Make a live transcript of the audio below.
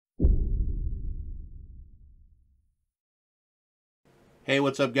Hey,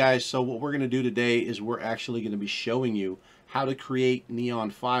 what's up guys? So what we're going to do today is we're actually going to be showing you how to create neon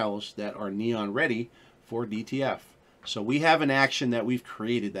files that are neon ready for DTF. So we have an action that we've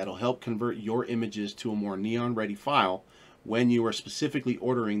created that'll help convert your images to a more neon ready file when you are specifically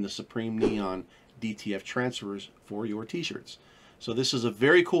ordering the Supreme Neon DTF transfers for your t-shirts. So this is a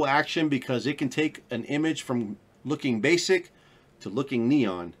very cool action because it can take an image from looking basic to looking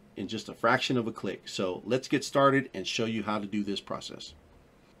neon in just a fraction of a click. So let's get started and show you how to do this process.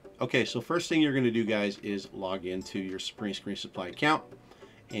 Okay, so first thing you're going to do, guys, is log into your SupremeScreenSupply account,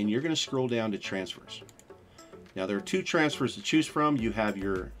 and you're going to scroll down to transfers. Now there are two transfers to choose from. You have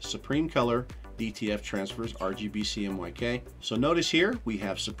your Supreme Color DTF Transfers RGB CMYK. So notice here we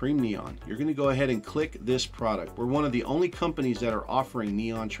have Supreme Neon. You're going to go ahead and click this product. We're one of the only companies that are offering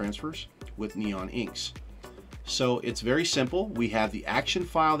neon transfers with neon inks. So it's very simple. We have the action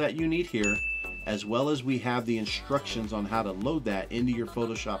file that you need here, as well as we have the instructions on how to load that into your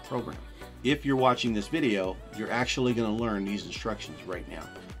Photoshop program. If you're watching this video, you're actually going to learn these instructions right now.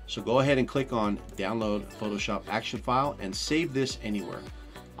 So go ahead and click on Download Photoshop Action File and save this anywhere.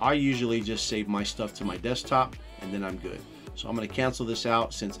 I usually just save my stuff to my desktop and then I'm good. So I'm going to cancel this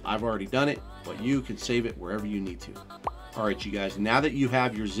out since I've already done it, but you can save it wherever you need to. All right, you guys, now that you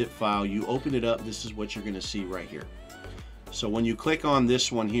have your zip file, you open it up, this is what you're going to see right here. So when you click on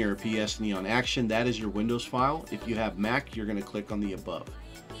this one here, PS Neon Action, that is your Windows file. If you have Mac, you're going to click on the above.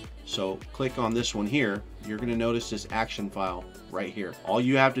 So click on this one here, you're going to notice this action file right here. All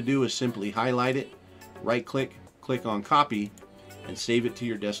you have to do is simply highlight it, right click, click on copy, and save it to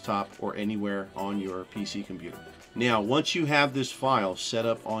your desktop or anywhere on your PC computer. Now, once you have this file set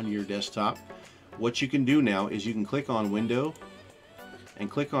up on your desktop, what you can do now is you can click on Window and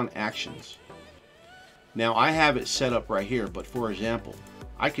click on Actions. Now I have it set up right here, but for example,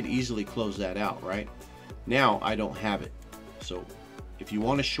 I could easily close that out, right? Now I don't have it. So if you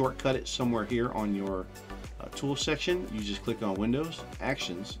want to shortcut it somewhere here on your tool section, you just click on Windows,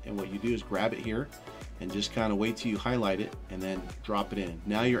 Actions, and what you do is grab it here and just kind of wait till you highlight it and then drop it in.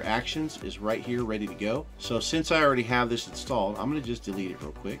 Now your actions is right here ready to go. So since I already have this installed, I'm going to just delete it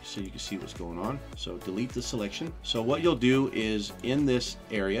real quick so you can see what's going on. So delete the selection. So what you'll do is in this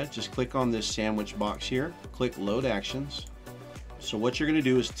area, just click on this sandwich box here, click Load Actions. So what you're going to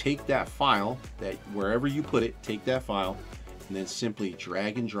do is take that file, that wherever you put it, take that file and then simply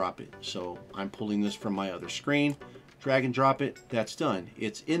drag and drop it. So I'm pulling this from my other screen, drag and drop it, that's done.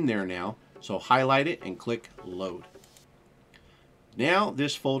 It's in there now. So highlight it and click Load. Now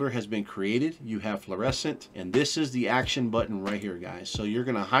this folder has been created. You have fluorescent, and this is the action button right here, guys. So you're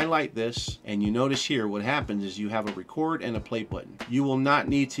going to highlight this, and you notice here what happens is you have a record and a play button. You will not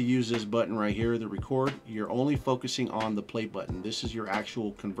need to use this button right here, the record. You're only focusing on the play button. This is your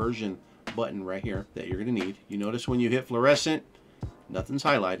actual conversion button right here that you're going to need. You notice when you hit fluorescent, nothing's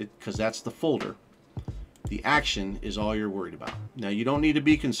highlighted because that's the folder. The action is all you're worried about. Now you don't need to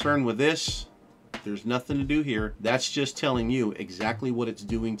be concerned with this. There's nothing to do here. That's just telling you exactly what it's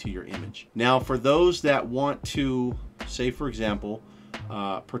doing to your image. Now for those that want to, say for example,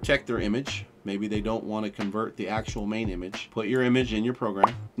 protect their image, maybe they don't want to convert the actual main image, put your image in your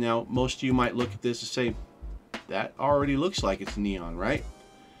program. Now most of you might look at this and say, that already looks like it's neon, right?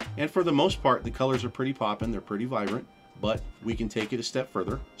 And for the most part, the colors are pretty popping, they're pretty vibrant, but we can take it a step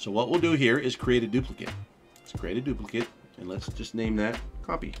further. So what we'll do here is create a duplicate. Let's create a duplicate and let's just name that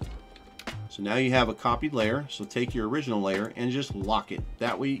copy. So now you have a copied layer. So take your original layer and just lock it.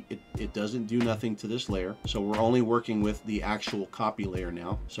 That way it doesn't do nothing to this layer. So we're only working with the actual copy layer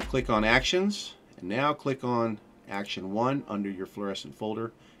now. So click on Actions and now click on Action 1 under your fluorescent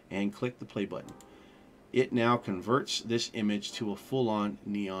folder and click the play button. It now converts this image to a full-on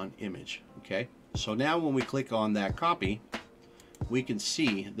neon image. Okay. So now when we click on that copy, we can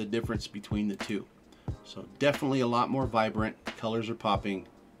see the difference between the two. So definitely a lot more vibrant, colors are popping,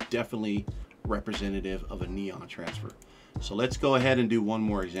 definitely representative of a neon transfer. So let's go ahead and do one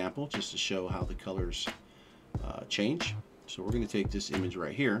more example just to show how the colors change. So we're going to take this image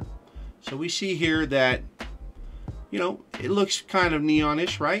right here. So we see here that, you know, it looks kind of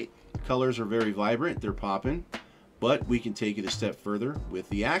neonish, right? The colors are very vibrant, they're popping, but we can take it a step further with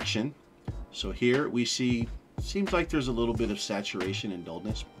the action. So here we see, seems like there's a little bit of saturation and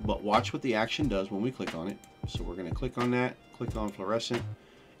dullness, but watch what the action does when we click on it. So we're going to click on that, click on fluorescent,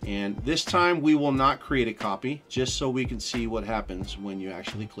 and this time we will not create a copy, just so we can see what happens when you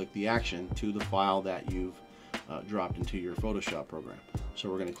actually click the action to the file that you've dropped into your Photoshop program. So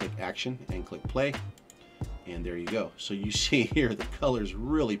we're going to click Action and click Play, and there you go. So you see here the colors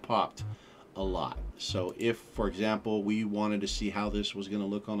really popped a lot. So if, for example, we wanted to see how this was going to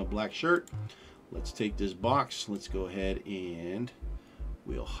look on a black shirt, let's take this box, let's go ahead and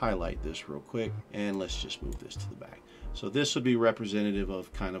we'll highlight this real quick, and let's just move this to the back. So this would be representative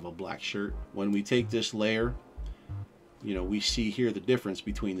of kind of a black shirt. When we take this layer, you know, we see here the difference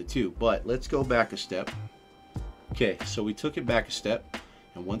between the two. But let's go back a step. Okay, so we took it back a step,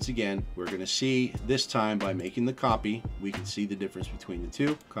 and once again, we're going to see this time by making the copy, we can see the difference between the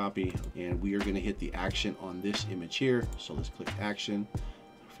two. Copy, and we are going to hit the action on this image here. So let's click action.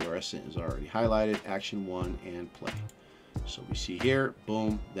 Fluorescent is already highlighted. Action 1 and play. So we see here,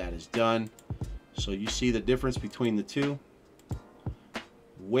 boom, that is done. So you see the difference between the two.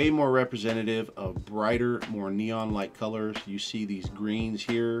 Way more representative of brighter, more neon-like colors. You see these greens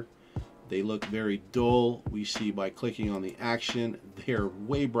here. They look very dull. We see by clicking on the action, they're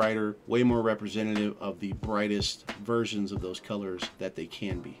way brighter, way more representative of the brightest versions of those colors that they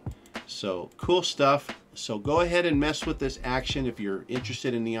can be. So cool stuff. So go ahead and mess with this action if you're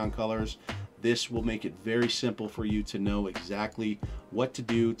interested in neon colors. This will make it very simple for you to know exactly what to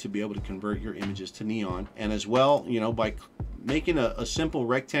do to be able to convert your images to neon. And as well, you know, by making a simple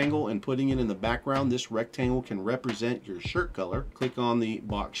rectangle and putting it in the background, this rectangle can represent your shirt color. Click on the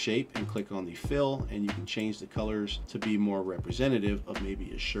box shape and click on the fill, and you can change the colors to be more representative of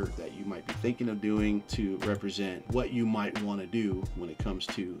maybe a shirt that you might be thinking of doing to represent what you might want to do when it comes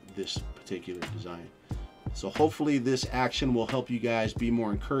to this particular design. So hopefully this action will help you guys be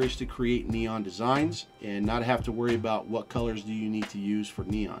more encouraged to create neon designs and not have to worry about what colors do you need to use for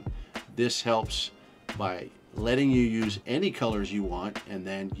neon. This helps by letting you use any colors you want and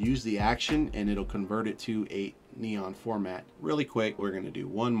then use the action, and it'll convert it to a neon format really quick. We're going to do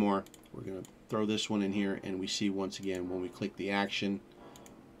one more. We're going to throw this one in here, and we see once again when we click the action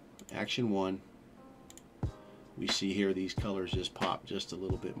 1, we see here these colors just pop just a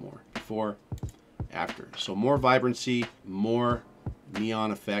little bit more. Before, after. So more vibrancy, more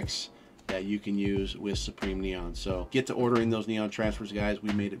neon effects that you can use with Supreme Neon. So get to ordering those neon transfers, guys.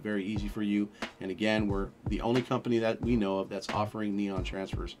 We made it very easy for you. And again, we're the only company that we know of that's offering neon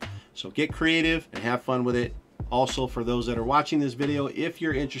transfers. So get creative and have fun with it. Also, for those that are watching this video, if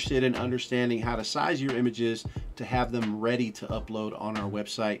you're interested in understanding how to size your images to have them ready to upload on our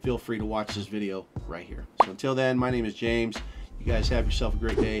website, feel free to watch this video right here. So until then, my name is James. You guys have yourself a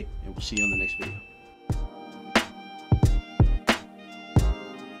great day, and we'll see you on the next video.